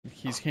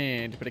his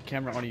hand, but a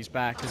camera on his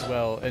back as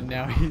well, and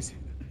now he's...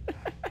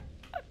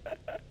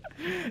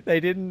 They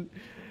didn't...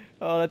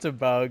 Oh, that's a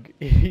bug.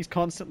 He's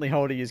constantly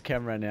holding his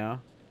camera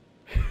now.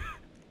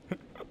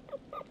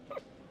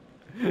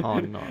 Oh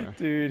no.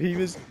 Dude, he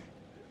was...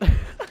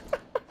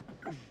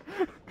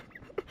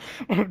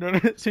 I've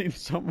never seen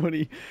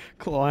somebody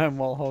climb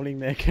while holding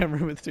their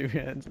camera with two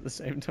hands at the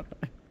same time.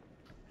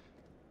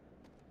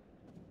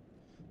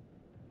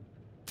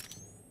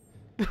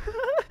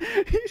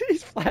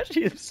 He's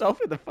flashing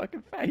himself in the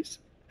fucking face.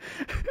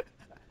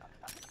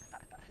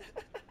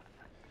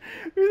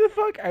 Who the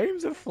fuck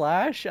aims a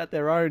flash at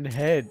their own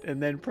head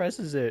and then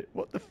presses it?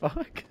 What the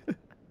fuck?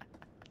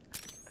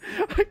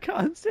 I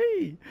can't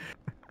see.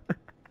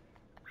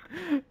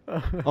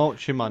 Oh,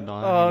 she might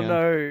die Oh again.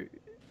 no.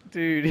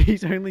 Dude,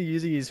 he's only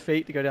using his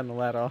feet to go down the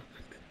ladder.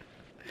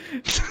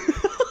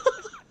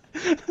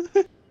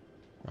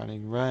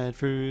 Running right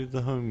through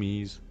the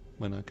homies.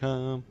 When I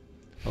come,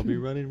 I'll be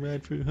running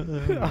right through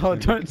her. Oh,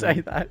 don't say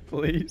that,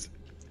 please.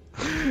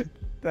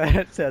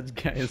 That sounds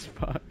gay as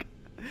fuck.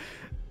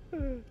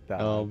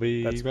 I'll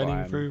be That's running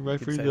fine. through right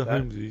You through can the say that.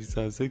 homesies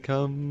as they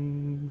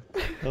come.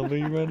 I'll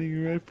be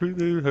running right through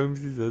the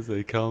homesies as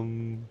they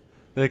come.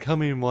 They're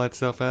coming white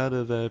stuff out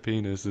of their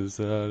penises.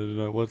 I don't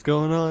know what's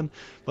going on,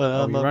 but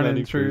I'll I'm be not running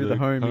running through the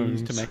homies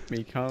homes. to make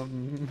me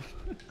come.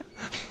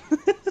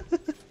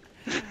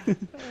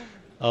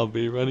 I'll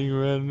be running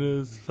around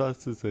as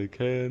fast as I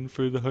can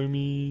through the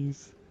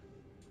homies.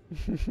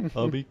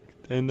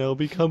 They'll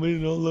be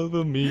coming all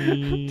over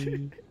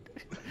me.